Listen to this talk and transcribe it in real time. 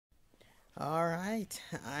Alright,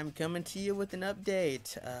 I'm coming to you with an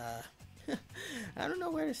update. I don't know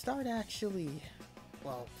where to start actually.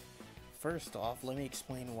 Well, first off, let me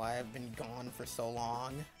explain why I've been gone for so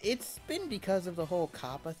long. It's been because of the whole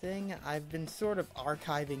Kappa thing. I've been sort of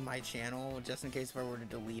archiving my channel just in case if I were to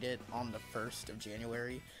delete it on the 1st of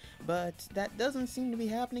January. But that doesn't seem to be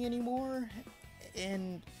happening anymore.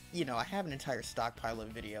 And, I have an entire stockpile of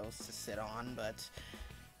videos to sit on, but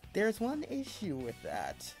there's one issue with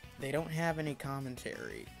that. They don't have any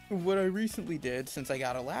commentary. What I recently did, since I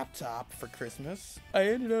got a laptop for Christmas, I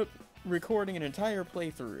ended up recording an entire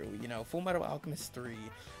playthrough, Full Metal Alchemist 3.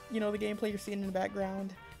 The gameplay you're seeing in the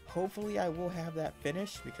background? Hopefully I will have that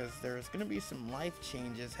finished because there's going to be some life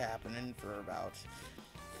changes happening for about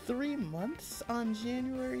 3 months on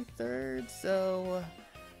January 3rd, so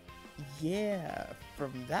yeah,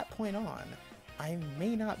 from that point on, I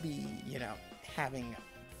may not be, having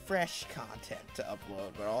fresh content to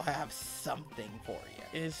upload, but I'll have something for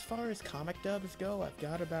you. As far as comic dubs go, I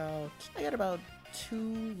got about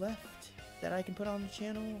 2 left that I can put on the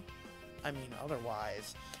channel.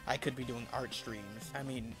 Otherwise, I could be doing art streams.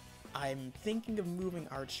 I'm thinking of moving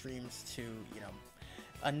art streams to,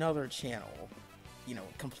 another channel,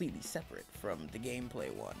 completely separate from the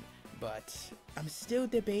gameplay one. But I'm still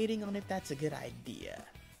debating on if that's a good idea.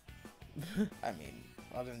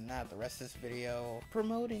 Other than that, the rest of this video,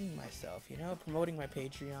 promoting myself, promoting my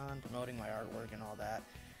Patreon, promoting my artwork and all that.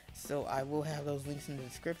 So I will have those links in the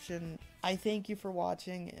description. I thank you for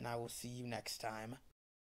watching, and I will see you next time.